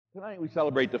Tonight we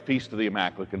celebrate the Feast of the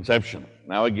Immaculate Conception.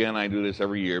 Now again, I do this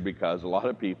every year because a lot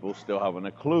of people still haven't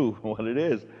a clue what it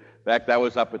is. In fact, I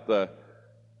was up at the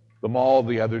mall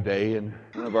the other day, and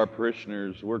one of our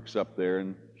parishioners works up there,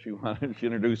 and she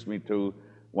introduced me to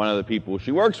one of the people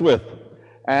she works with.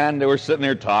 And they were sitting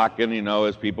there talking,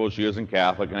 as people, she isn't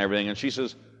Catholic and everything, and she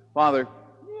says, "Father,"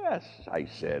 "Yes," I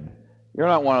said, "you're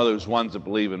not one of those ones that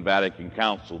believe in Vatican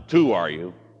Council II, are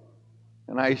you?"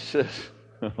 And I said,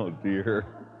 "Oh dear."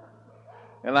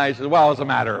 And I said, "Well, as a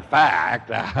matter of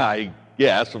fact, I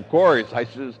guess, of course." I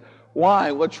says,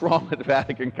 "Why? What's wrong with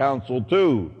Vatican Council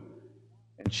II?"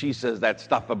 And she says, "That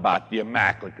stuff about the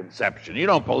Immaculate Conception. You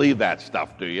don't believe that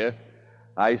stuff, do you?"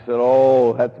 I said,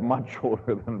 "Oh, that's much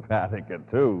older than Vatican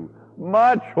II.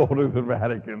 Much older than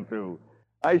Vatican II."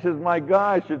 I says, "My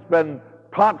gosh, it's been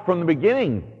taught from the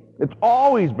beginning. It's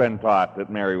always been taught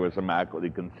that Mary was immaculately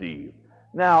conceived.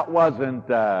 Now, it wasn't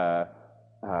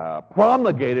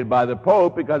promulgated by the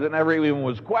Pope because it never even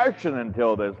was questioned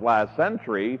until this last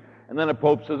century. And then the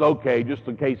Pope says, okay, just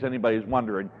in case anybody's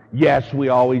wondering, yes, we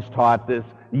always taught this.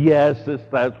 Yes,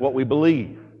 that's what we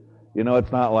believe.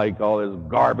 It's not like all this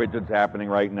garbage that's happening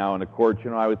right now in the courts. I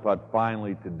always thought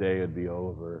finally today it'd be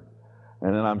over.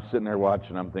 And then I'm sitting there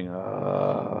watching, I'm thinking,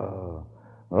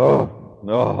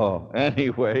 no.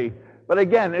 Anyway, but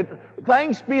again,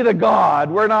 thanks be to God,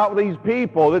 we're not these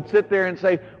people that sit there and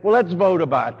say, well, let's vote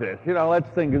about this. Let's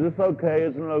think, is this okay,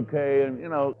 isn't it okay?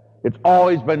 And, it's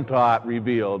always been taught,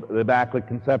 revealed, the Immaculate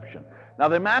Conception. Now,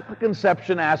 the Immaculate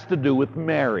Conception has to do with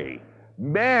Mary.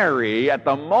 Mary, at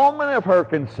the moment of her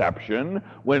conception,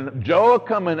 when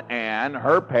Joachim and Anne,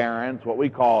 her parents, what we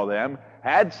call them,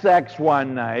 had sex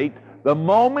one night, the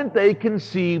moment they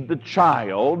conceived the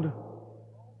child,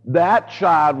 that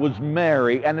child was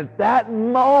Mary, and at that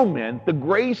moment, the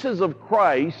graces of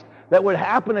Christ that would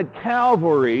happen at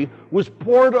Calvary was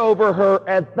poured over her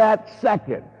at that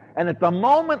second. And at the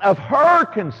moment of her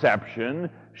conception,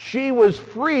 she was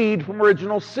freed from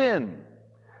original sin.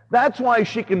 That's why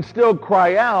she can still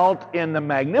cry out in the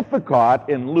Magnificat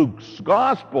in Luke's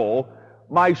Gospel,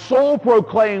 "My soul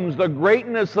proclaims the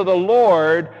greatness of the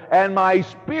Lord, and my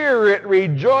spirit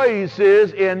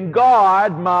rejoices in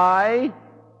God, my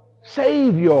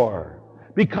Savior,"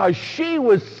 because she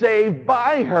was saved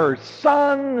by her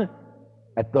Son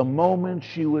at the moment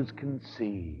she was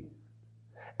conceived.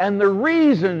 And the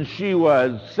reason she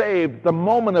was saved at the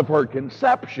moment of her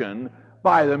conception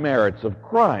by the merits of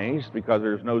Christ, because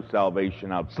there's no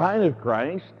salvation outside of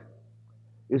Christ,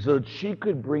 is so that she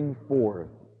could bring forth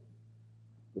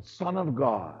the Son of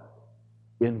God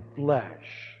in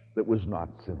flesh that was not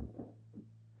sinful.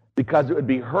 Because it would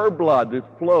be her blood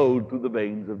that flowed through the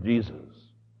veins of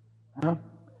Jesus.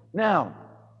 Now,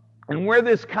 and where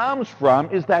this comes from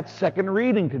is that second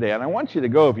reading today. And I want you to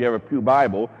go, if you have a Pew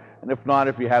Bible, and if not,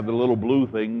 if you have the little blue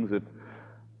things that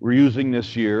we're using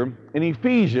this year, in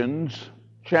Ephesians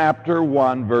chapter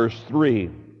 1, verse 3.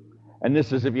 And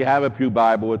this is, if you have a Pew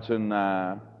Bible, it's in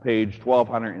page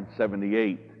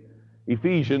 1278.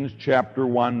 Ephesians chapter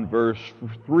 1, verse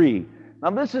 3. Now,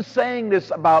 this is saying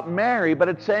this about Mary, but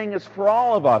it's saying this for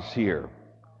all of us here.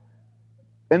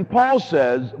 And Paul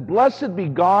says, "Blessed be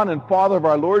God and Father of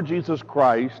our Lord Jesus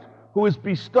Christ, who has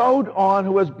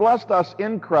blessed us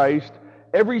in Christ,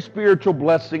 every spiritual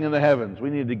blessing in the heavens."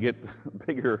 We need to get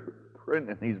bigger print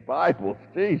in these Bibles.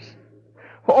 Jeez.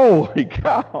 Holy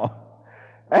cow.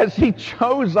 "As he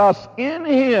chose us in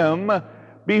him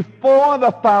before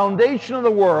the foundation of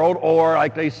the world," or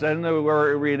like they said in the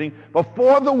reading,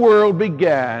 before the world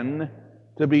began,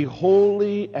 "to be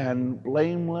holy and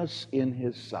blameless in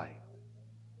his sight."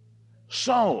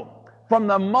 So, from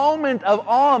the moment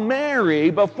of Mary,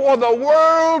 before the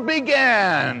world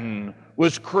began,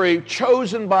 was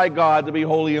chosen by God to be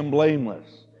holy and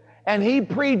blameless. And he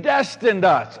predestined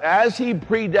us, as he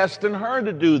predestined her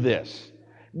to do this.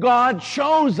 God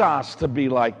chose us to be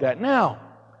like that. Now,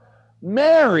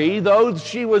 Mary, though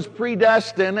she was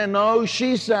predestined, and though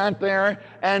she sat there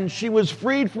and she was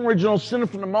freed from original sin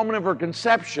from the moment of her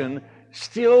conception,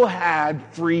 still had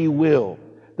free will.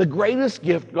 The greatest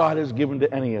gift God has given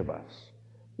to any of us.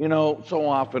 So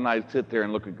often I sit there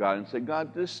and look at God and say,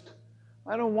 "God,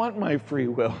 I don't want my free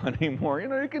will anymore.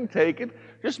 You can take it.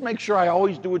 Just make sure I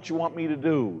always do what you want me to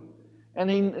do." And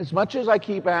as much as I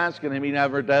keep asking him, he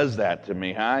never does that to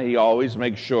me. He always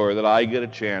makes sure that I get a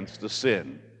chance to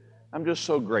sin. I'm just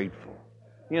so grateful.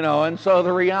 And so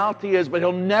the reality is, but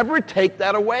he'll never take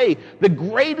that away. The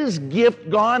greatest gift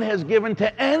God has given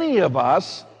to any of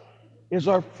us is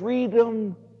our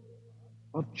freedom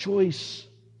of choice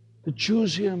to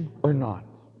choose him or not.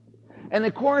 And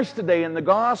of course today in the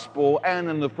gospel and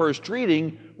in the first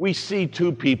reading, we see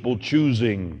two people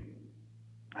choosing.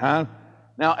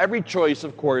 Now every choice,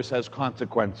 of course, has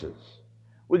consequences.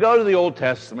 We go to the Old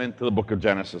Testament, to the book of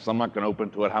Genesis. I'm not going to open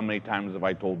to it. How many times have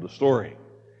I told the story?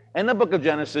 In the book of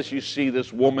Genesis, you see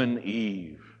this woman,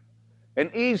 Eve.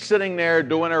 And Eve's sitting there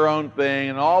doing her own thing,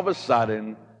 and all of a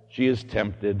sudden, she is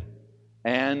tempted,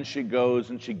 and she goes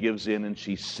and she gives in and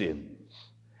she sins.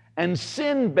 And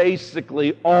sin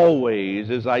basically always,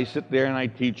 as I sit there and I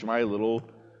teach my little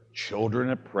children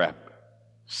at prep,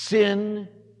 sin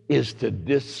is to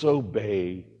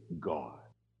disobey God.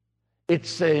 It's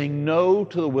saying no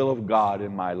to the will of God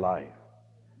in my life.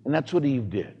 And that's what Eve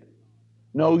did.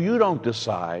 No, you don't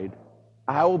decide.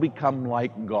 I will become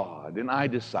like God, and I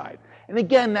decide. And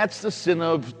again, that's the sin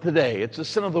of today. It's the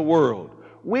sin of the world.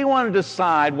 We want to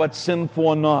decide what's sinful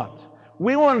or not.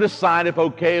 We want to decide if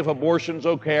abortion's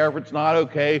okay, or if it's not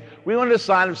okay. We want to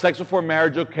decide if sex before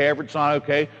marriage is okay, or if it's not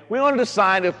okay. We want to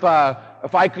decide if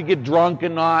I could get drunk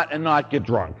and not get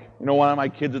drunk. You know, one of my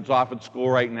kids that's off at school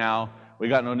right now, we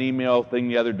got an email thing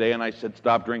the other day, and I said,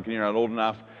 stop drinking, you're not old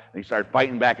enough. And he started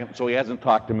fighting back, and so he hasn't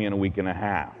talked to me in a week and a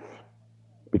half.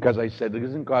 Because I said, it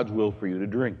isn't God's will for you to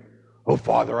drink. Oh,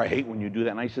 Father, I hate when you do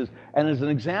that. And I says, and as an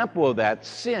example of that,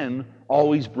 sin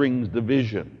always brings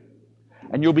division.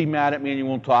 And you'll be mad at me, and you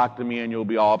won't talk to me, and you'll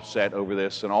be all upset over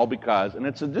this, and all because, and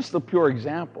it's just a pure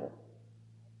example.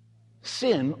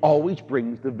 Sin always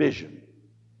brings division.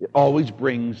 It always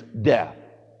brings death.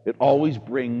 It always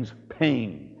brings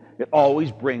pain. It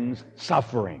always brings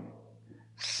suffering.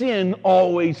 Sin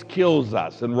always kills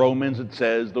us. In Romans it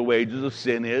says the wages of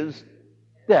sin is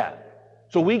death.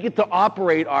 So we get to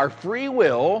operate our free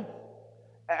will,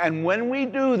 and when we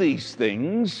do these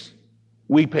things,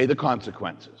 we pay the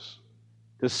consequences.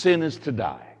 To sin is to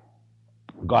die.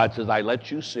 God says, I let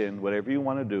you sin, whatever you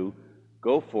want to do,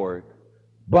 go for it.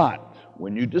 But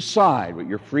when you decide with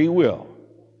your free will,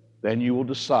 then you will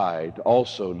decide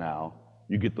also now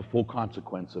you get the full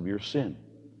consequence of your sin.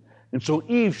 And so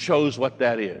Eve shows what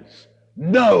that is.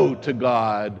 No to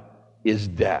God is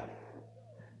death.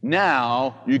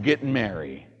 Now you get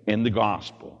Mary in the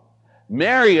gospel.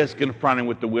 Mary is confronted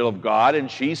with the will of God,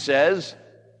 and she says,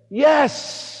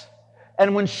 yes.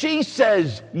 And when she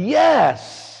says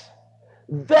yes,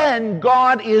 then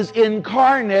God is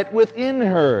incarnate within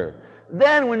her.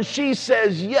 Then when she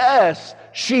says yes,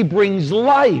 she brings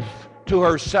life to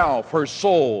herself, her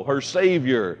soul, her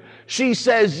Savior. She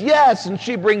says yes, and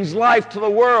she brings life to the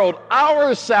world.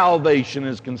 Our salvation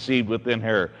is conceived within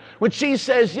her. When she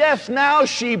says yes, now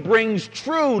she brings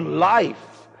true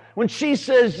life. When she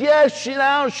says yes,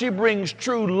 now she brings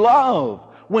true love.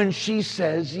 When she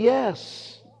says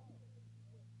yes.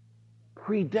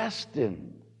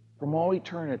 Predestined from all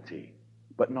eternity,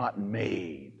 but not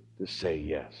made to say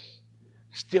yes.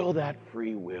 Still that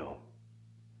free will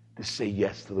to say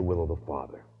yes to the will of the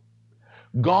Father.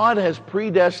 God has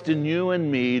predestined you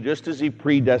and me, just as He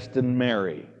predestined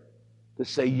Mary, to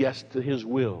say yes to His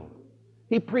will.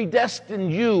 He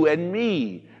predestined you and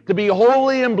me to be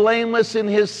holy and blameless in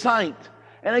His sight.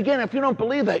 And again, if you don't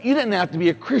believe that, you didn't have to be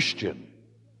a Christian.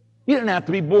 You didn't have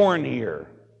to be born here.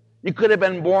 You could have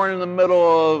been born in the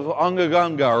middle of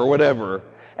Unga or whatever,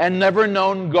 and never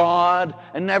known God,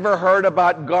 and never heard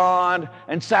about God,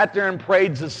 and sat there and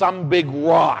prayed to some big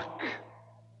rock.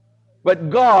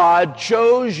 But God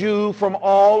chose you from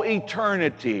all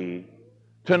eternity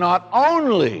to not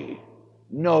only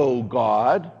know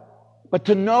God, but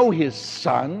to know His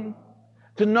Son,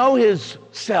 to know His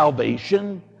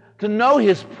salvation, to know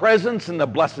His presence in the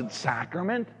Blessed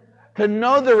Sacrament, to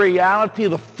know the reality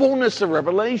of the fullness of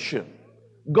revelation.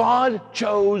 God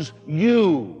chose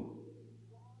you.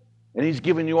 And He's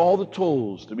given you all the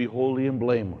tools to be holy and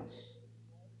blameless.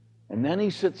 And then He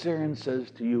sits there and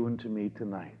says to you and to me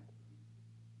tonight,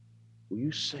 will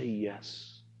you say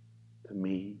yes to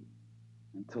me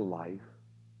and to life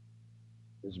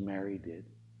as Mary did?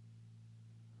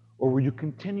 Or will you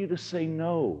continue to say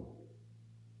no?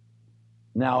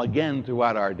 Now again,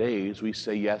 throughout our days, we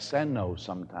say yes and no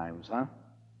sometimes, huh?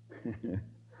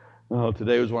 Well,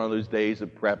 today was one of those days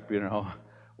of prep, you know.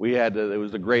 It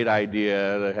was a great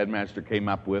idea the headmaster came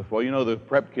up with. Well, you know, the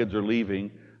prep kids are leaving,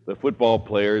 the football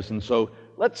players, and so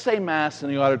let's say Mass in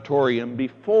the auditorium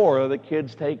before the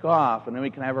kids take off, and then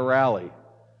we can have a rally.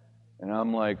 And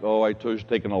I'm like, oh, I was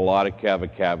taking a lot of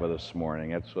Kava this morning.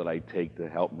 That's what I take to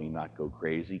help me not go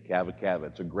crazy. Kava,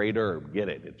 it's a great herb. Get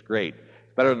it. It's great.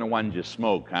 It's better than the ones you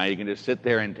smoke, huh? You can just sit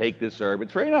there and take this herb.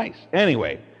 It's very nice.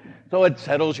 Anyway, so it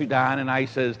settles you down, and I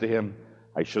says to him,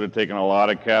 I should have taken a lot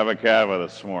of kava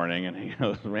this morning. And he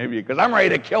goes, maybe because I'm ready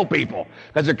to kill people.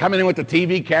 Because they're coming in with the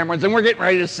TV cameras and we're getting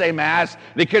ready to say Mass.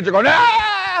 The kids are going,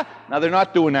 ah! Now, they're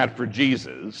not doing that for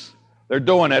Jesus. They're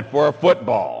doing it for a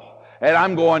football. And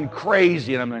I'm going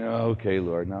crazy. And I'm like, oh, okay,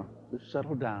 Lord, now let's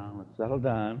settle down. Let's settle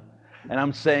down. And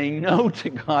I'm saying no to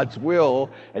God's will.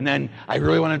 And then I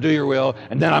really want to do your will.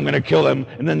 And then I'm going to kill them.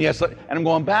 And then, yes. And I'm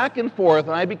going back and forth.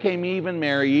 And I became even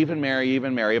Mary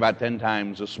about 10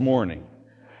 times this morning.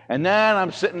 And then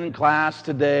I'm sitting in class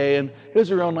today, and it was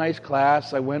a real nice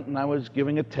class. I went and I was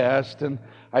giving a test, and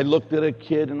I looked at a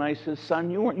kid, and I said, son,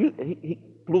 he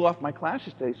blew off my class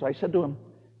yesterday. So I said to him,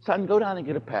 son, go down and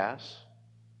get a pass,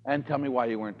 and tell me why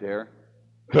you weren't there.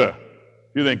 Huh.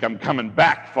 You think I'm coming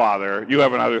back, Father? You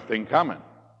have another thing coming.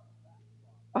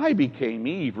 I became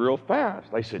Eve real fast.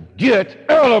 I said, get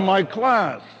out of my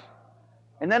class.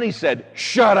 And then he said,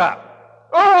 shut up.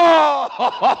 Oh!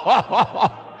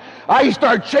 I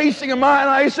start chasing him out, and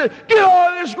I said, get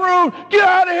out of this room, get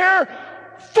out of here,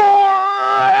 forever.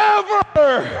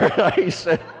 I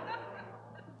said,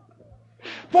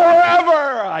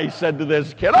 forever, I said to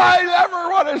this kid, I never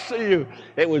want to see you.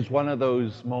 It was one of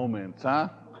those moments,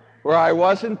 where I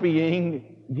wasn't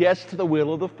being yes to the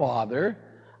will of the Father.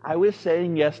 I was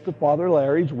saying yes to Father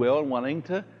Larry's will and wanting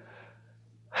to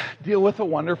deal with a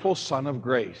wonderful Son of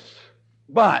Grace.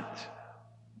 But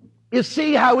you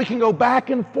see how we can go back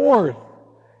and forth.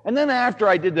 And then after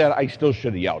I did that, I still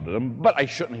should have yelled at him, but I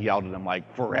shouldn't have yelled at him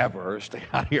like forever, stay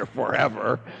out of here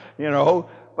forever,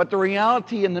 But the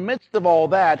reality in the midst of all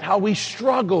that, how we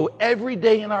struggle every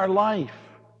day in our life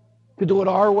to do it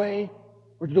our way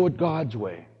or to do it God's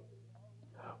way.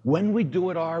 When we do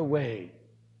it our way,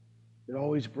 it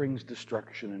always brings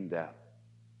destruction and death,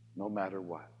 no matter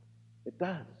what. It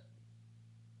does.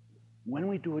 When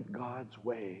we do it God's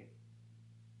way,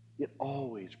 it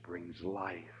always brings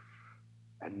life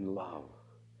and love.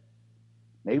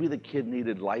 Maybe the kid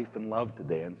needed life and love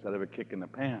today instead of a kick in the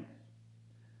pants.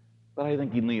 But I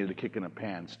think he needed a kick in the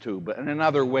pants too, but in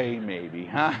another way maybe,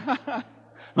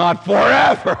 Not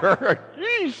forever.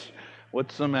 Jeez,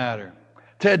 what's the matter?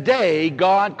 Today,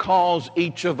 God calls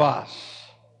each of us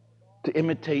to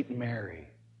imitate Mary,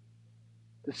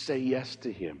 to say yes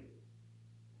to Him.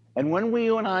 And when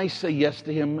you and I say yes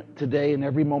to Him today in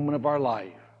every moment of our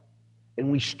life, and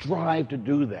we strive to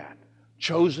do that,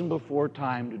 chosen before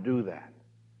time to do that,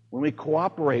 when we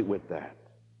cooperate with that,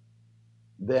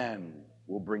 then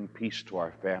we'll bring peace to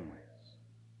our families,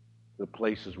 to the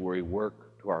places where we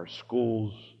work, to our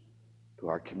schools, to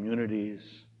our communities.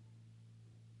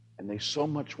 And they so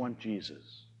much want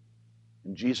Jesus.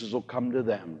 And Jesus will come to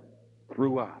them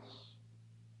through us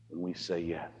when we say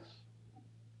yes.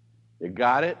 You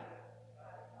got it?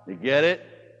 You get it?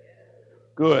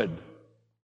 Good.